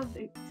they have...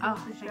 Oh,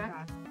 thank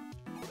God.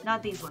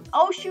 Not these ones.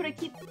 Oh, shoot, I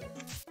keep...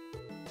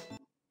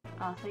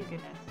 Oh, thank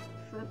goodness.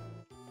 Flip.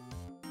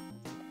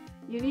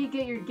 You need to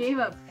get your game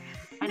up.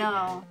 I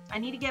know. I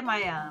need to get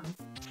my,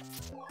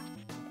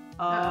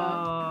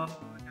 Oh, no.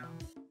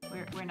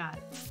 We're not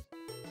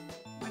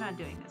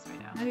doing this right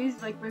now. No,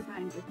 he's like right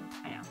behind you.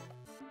 I know.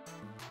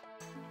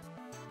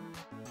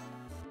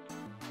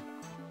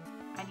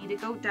 I need to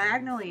go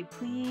diagonally.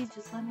 Please,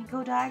 just let me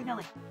go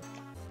diagonally.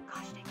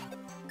 Gosh dang it.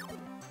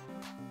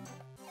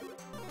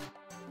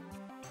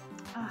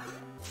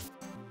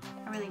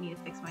 I really need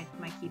to fix my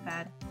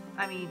keypad.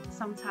 I mean,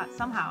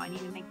 somehow I need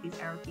to make these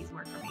arrow keys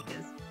work for me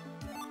because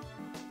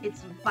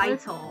it's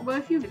vital. What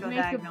if you to go make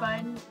diagonally. a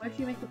button? What if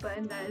you make a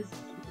button that is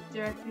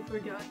directly for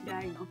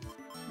diagonal?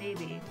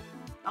 Maybe.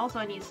 Also,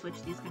 I need to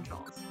switch these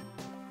controls.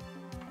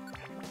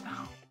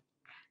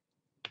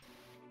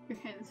 Your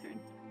hand's turn.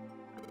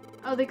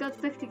 Oh, they got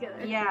stuck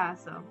together. Yeah,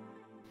 so.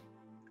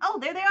 Oh,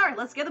 there they are.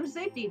 Let's get them to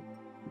safety.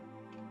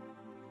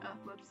 Oh,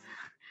 whoops.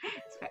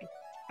 It's fine.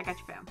 I got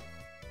you, fam.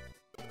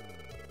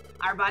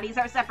 Our bodies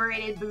are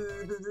separated.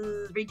 Bzz, bzz,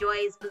 bzz.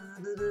 Rejoice. Bzz,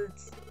 bzz,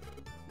 bzz.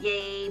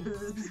 Yay.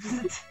 Bzz, bzz,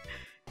 bzz.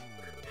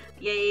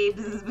 Yay.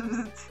 Bzz,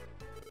 bzz, bzz.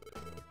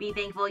 Be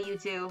thankful, you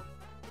two.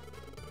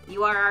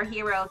 You are our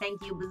hero.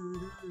 Thank you. Bzz,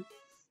 bzz.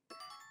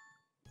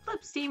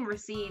 Flip's team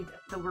received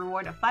the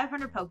reward of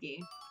 500 Poke.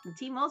 The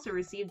team also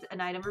received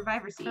an item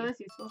Reviver Seed. Oh, that's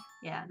useful.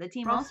 Yeah, the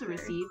team Rossberry. also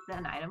received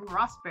an item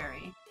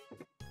Rossberry.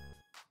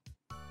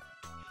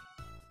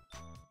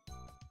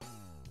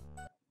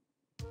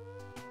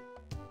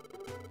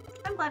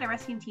 I'm glad our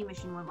rescue team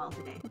mission went well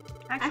today.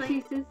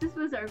 Actually, since this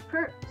was our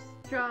first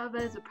job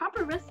as a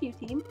proper rescue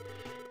team,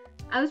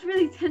 I was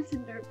really tense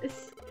and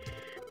nervous.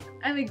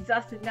 I'm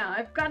exhausted now.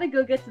 I've got to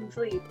go get some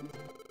sleep.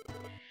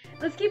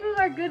 Let's keep up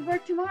our good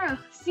work tomorrow.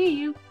 See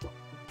you.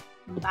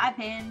 Bye,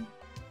 Pin.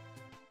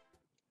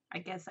 I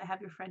guess I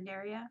have your friend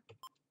area.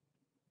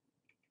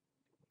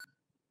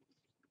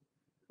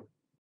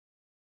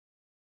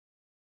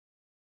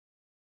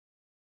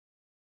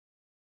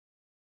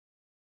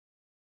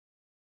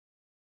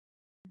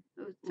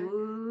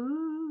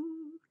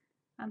 Ooh,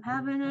 I'm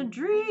having a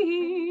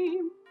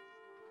dream.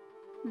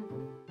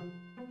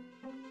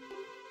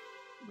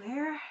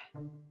 Where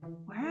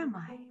am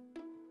I?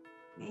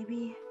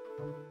 Maybe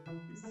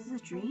this is a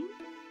dream?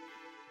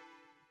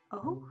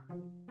 Oh,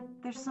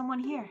 there's someone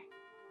here.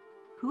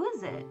 Who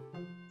is it?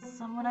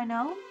 Someone I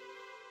know?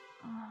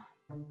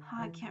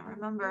 I can't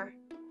remember.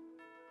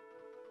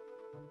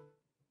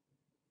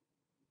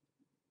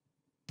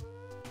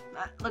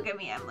 Look at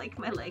me, I'm like,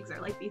 my legs are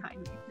like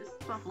behind me,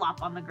 just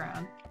flop on the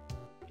ground.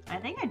 I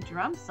think I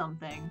dreamt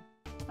something,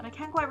 but I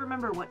can't quite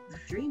remember what the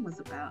dream was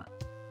about.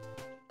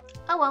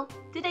 Oh well,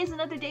 today's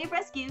another day of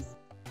rescues.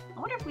 I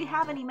wonder if we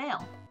have any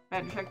mail.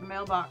 Better check the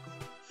mailbox.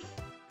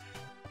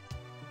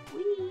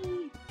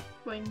 Whee!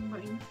 Boing,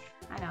 boing.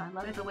 I know, I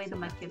love the way the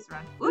mudkips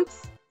run.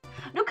 Oops!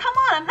 No, come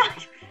on, I'm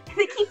not!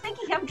 They keep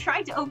thinking I'm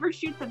trying to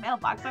overshoot the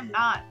mailbox. I'm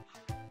not.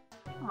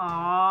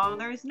 Aww,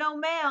 there's no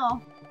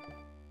mail.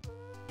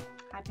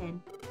 Hi,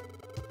 Pin.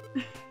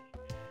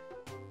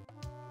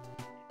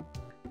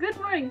 Good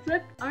morning,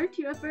 Flip. Aren't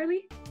you up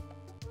early?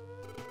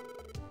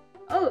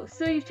 Oh,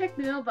 so you've checked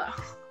the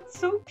mailbox.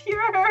 So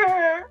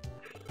pure!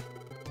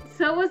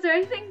 So was there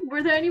anything?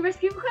 Were there any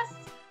rescue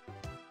requests?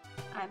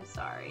 I'm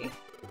sorry.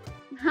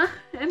 Huh?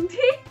 Empty?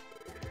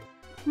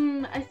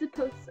 I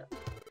suppose so.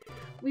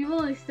 We've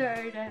only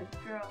started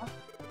after all.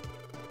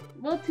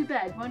 Well, too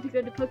bad. Want to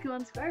go to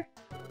Pokemon Square?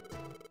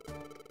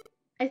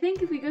 I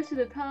think if we go to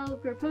the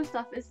Pelipper post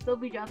office, there'll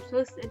be jobs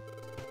posted.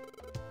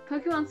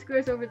 Pokemon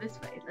Square's over this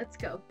way. Let's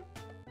go.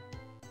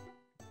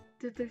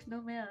 There's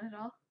no mail at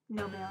all?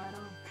 No mail at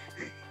all.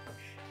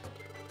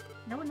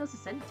 No one knows to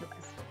send it to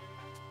us.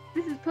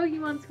 This is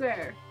Pokemon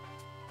Square.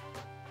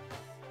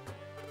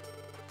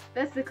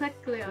 That's the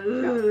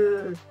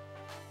Kecleon shop.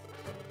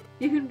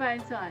 You can buy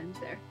and sell items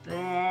there.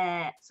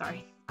 Bleh.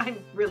 Sorry, I'm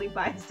really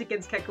biased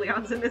against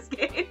Kecleons in this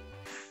game.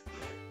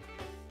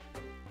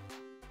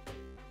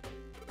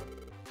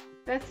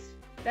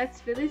 That's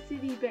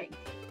Felicity Bank.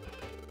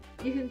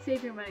 You can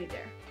save your money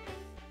there.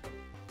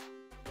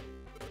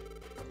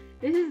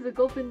 This is the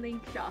Gulpin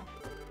Link shop.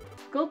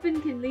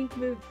 Gulpin can link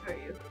moves for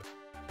you.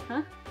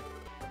 Huh?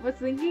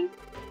 What's linking?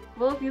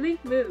 Well, if you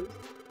link moves,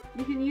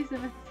 you can use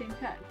them at the same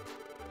time.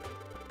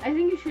 I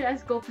think you should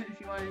ask Gulpin if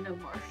you want to know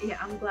more. Yeah,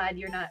 I'm glad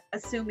you're not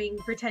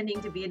pretending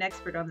to be an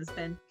expert on this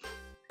pin.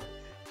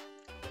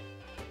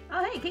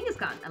 Oh, hey,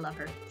 Kangaskhan. I love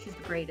her. She's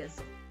the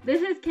greatest.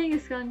 This is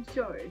Kangaskhan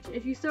storage.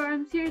 If you store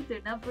items here,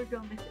 they'll never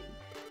go missing.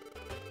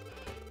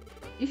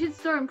 You should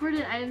store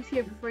important items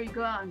here before you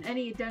go out on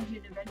any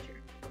dungeon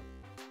adventure.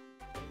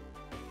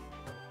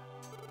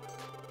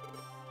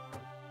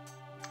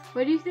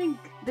 What do you think?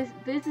 This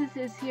business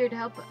is here to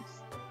help us.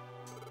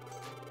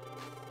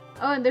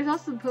 Oh, and there's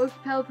also the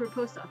Pelipper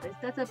post office.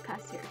 That's up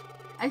past here.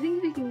 I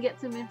think we can get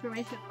some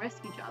information on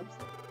rescue jobs.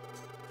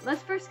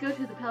 Let's first go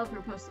to the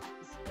Pelipper post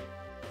office.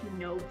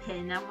 No,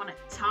 Pin. I want to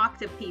talk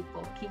to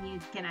people.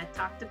 Can I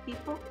talk to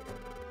people?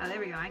 Oh, there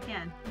we go. I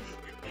can.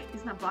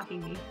 He's not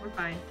blocking me. We're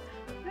fine.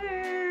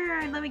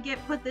 Alright, let me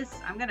put this.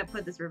 I'm gonna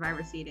put this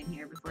Reviver Seed in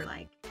here before,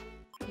 like,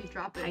 you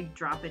drop it. I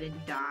drop it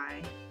and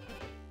die.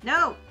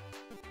 No!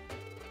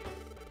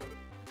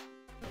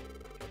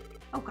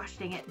 Oh gosh,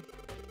 dang it.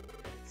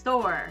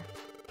 Store.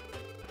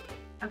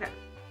 Okay.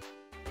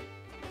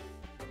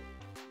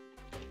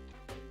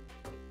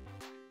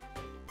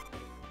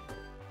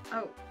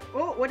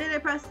 Oh, what did I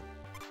press?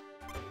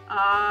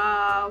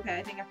 Okay,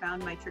 I think I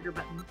found my trigger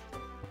button.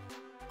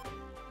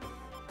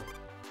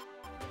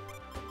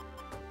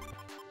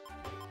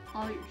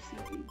 All your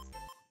seeds.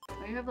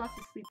 Oh, you have lots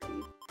of sleep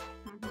seeds.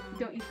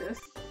 Don't eat those.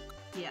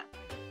 Yeah.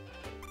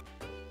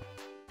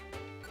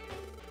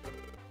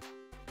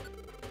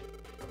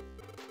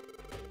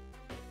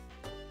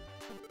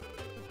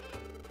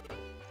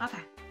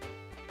 Okay.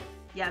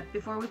 Yeah,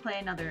 before we play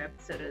another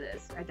episode of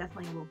this, I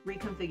definitely will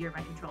reconfigure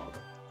my controls.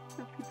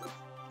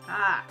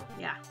 Ah,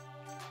 yeah.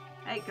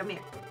 Hey, come here.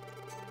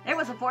 There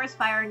was a forest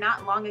fire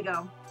not long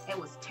ago. It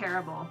was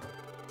terrible.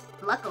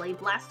 Luckily,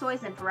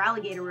 Blastoise and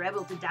Feraligatr were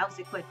able to douse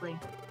it quickly.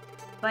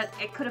 But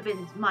it could have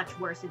been much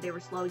worse if they were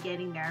slow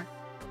getting there.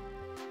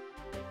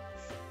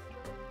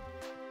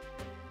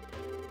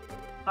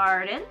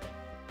 Pardon?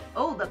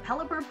 Oh, the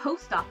Pelipper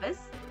Post Office.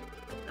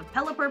 The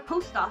Pelipper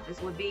Post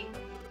Office would be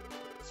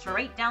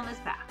straight down this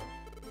path.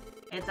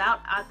 It's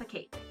out at the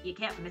Cape. You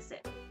can't miss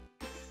it.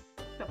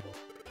 Yeah.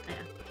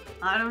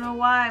 I don't know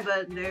why,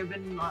 but there have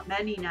been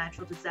many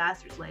natural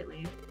disasters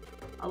lately.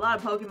 A lot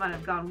of Pokemon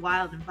have gone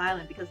wild and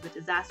violent because the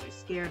disasters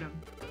scared them.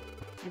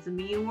 It's a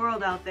mean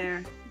world out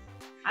there.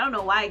 I don't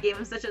know why I gave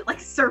him such a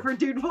surfer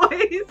dude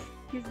voice.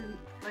 He's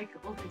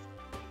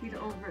he's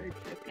old bird.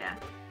 Yeah.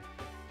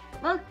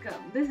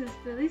 Welcome. This is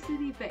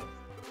Felicity Banks.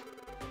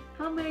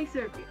 How may I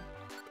serve you?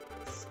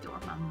 Store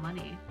my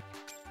money.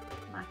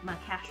 My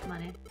cash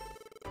money.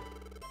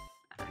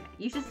 Okay.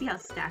 You should see how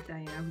stacked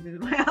I am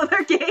with my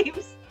other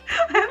games.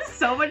 I have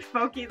so much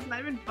Poke, it's not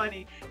even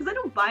funny. Because I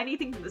don't buy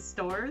anything from the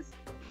stores.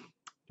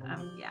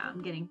 Yeah,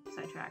 I'm getting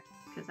sidetracked.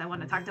 Because I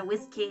want to talk to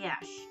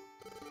Whiskash.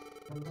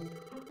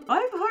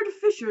 I've heard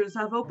fissures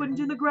have opened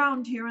in the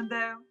ground here and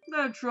there.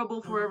 They're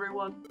trouble for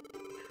everyone.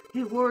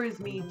 It worries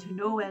me to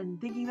no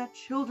end, thinking that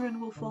children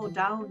will fall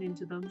down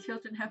into them.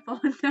 Children have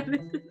fallen down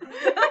into them.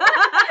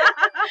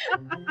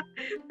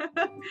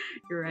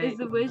 You're right.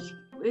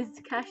 Is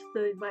Cash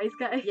the wise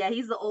guy? Yeah,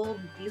 he's the old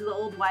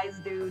wise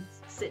dude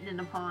sitting in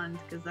a pond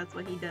because that's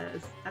what he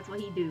does. That's what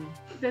he do.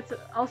 That's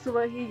also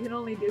what he can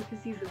only do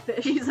because he's a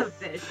fish. He's a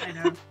fish, I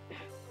know.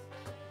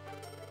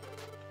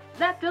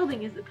 That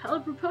building is the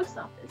Pelipper Post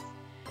Office.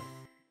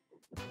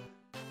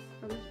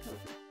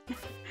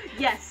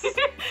 Yes.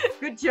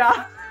 Good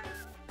job.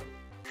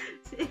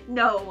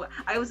 No,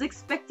 I was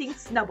expecting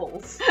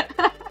Snubbles.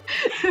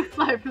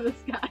 Fly from the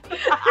sky.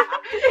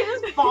 They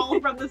just fall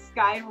from the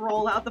sky and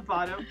roll out the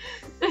bottom.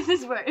 This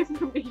is where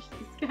information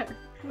is scattered.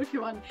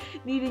 Pokemon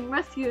needing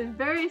rescue in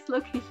various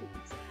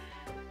locations.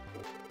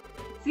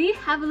 See,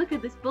 have a look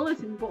at this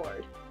bulletin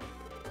board.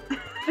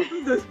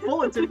 This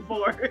bulletin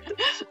board.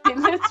 It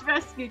lists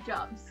rescue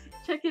jobs.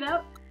 Check it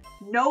out.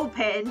 No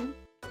pen.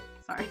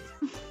 Sorry.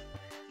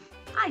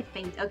 I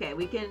think okay,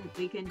 we can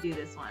do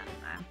this one.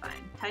 I'm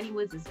fine. Tiny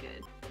Woods is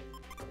good.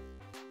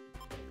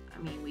 I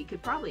mean, we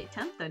could probably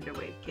attempt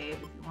Thunderwave Cave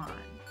if you want.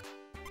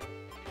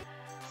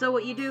 So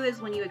what you do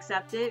is when you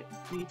accept it,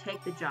 you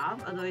take the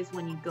job. Otherwise,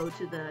 when you go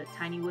to the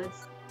Tiny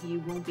Woods, you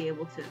won't be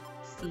able to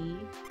see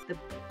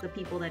the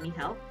people that need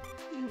help.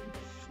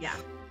 Yeah.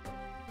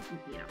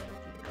 You know,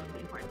 that would be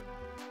important.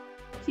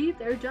 See,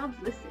 there are jobs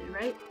listed,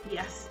 right?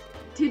 Yes.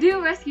 To do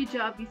a rescue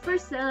job, you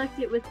first select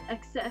it with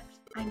accept.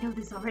 I know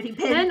this already,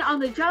 Pin. Then on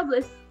the job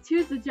list,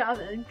 choose the job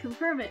and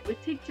confirm it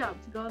with take job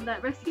to go on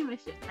that rescue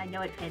mission. I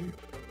know it, Pin.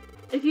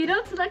 If you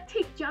don't select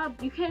take job,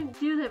 you can't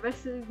do that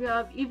rescue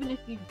job even if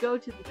you go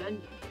to the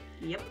dungeon.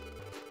 Yep.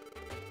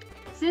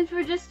 Since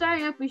we're just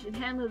starting up, we should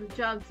handle the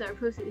jobs that are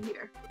posted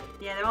here.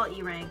 Yeah, they're all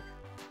E rank.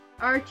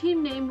 Our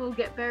team name will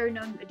get better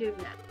known by doing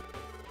that.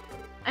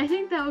 I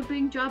think that would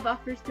bring job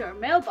offers to our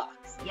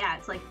mailbox. Yeah,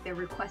 it's like they're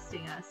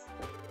requesting us.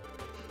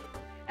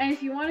 And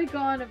if you want to go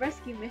on a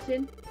rescue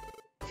mission,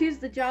 choose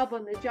the job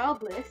on the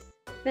job list,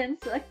 then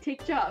select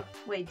take job.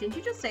 Wait, didn't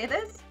you just say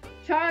this?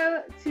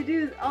 Try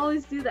to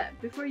always do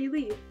that before you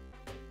leave.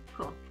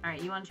 Cool.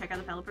 Alright, you want to check out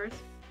the Pelipers?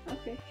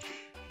 Okay.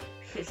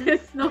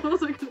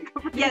 Snubbles are gonna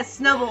come. Yes,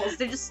 Snubbles.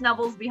 They're just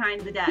Snubbles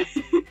behind the desk.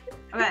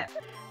 Okay,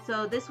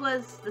 so this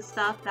was the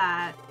stuff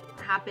that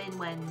happened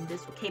when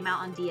this came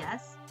out on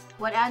DS.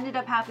 What ended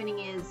up happening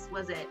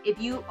was if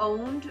you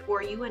owned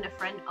or you and a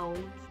friend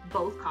owned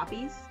both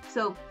copies.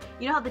 So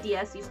you know how the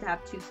DS used to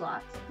have 2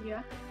 slots?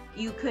 Yeah.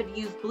 You could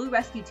use Blue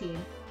Rescue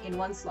Team in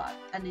one slot,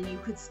 and then you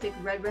could stick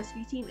Red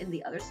Rescue Team in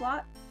the other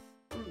slot.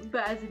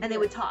 But and they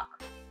would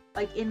talk,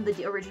 like in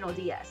the original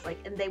DS,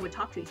 and they would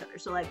talk to each other.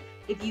 So like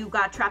if you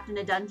got trapped in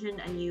a dungeon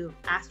and you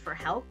asked for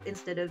help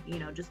instead of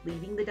just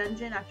leaving the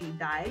dungeon after you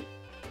died,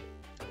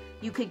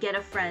 you could get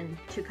a friend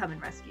to come and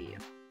rescue you.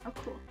 Oh,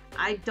 cool.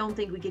 I don't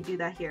think we could do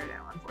that here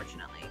now,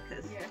 unfortunately,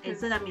 because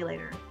it's an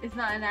emulator. It's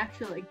not an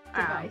actual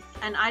device.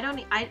 And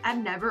I've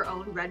never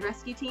owned Red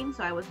Rescue Team,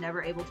 so I was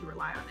never able to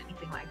rely on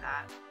anything like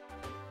that.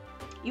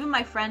 Even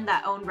my friend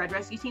that owned Red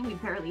Rescue Team, we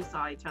barely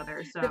saw each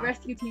other. So the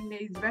rescue team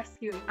needs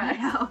rescuing. I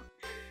know.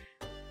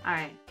 All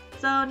right.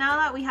 So now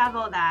that we have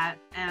all that,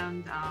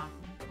 and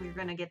we're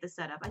gonna get this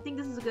set up, I think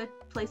this is a good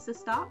place to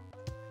stop.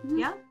 Mm-hmm.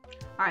 Yeah.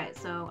 All right.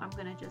 So I'm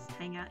gonna just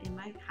hang out in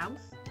my house.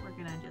 We're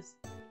gonna just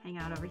hang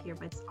out over here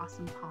by this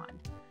awesome pond.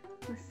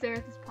 Let's stare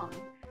at this pond.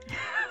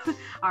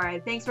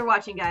 Alright, thanks for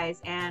watching,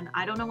 guys, and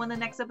I don't know when the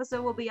next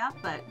episode will be up,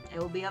 but it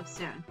will be up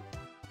soon.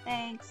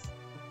 Thanks.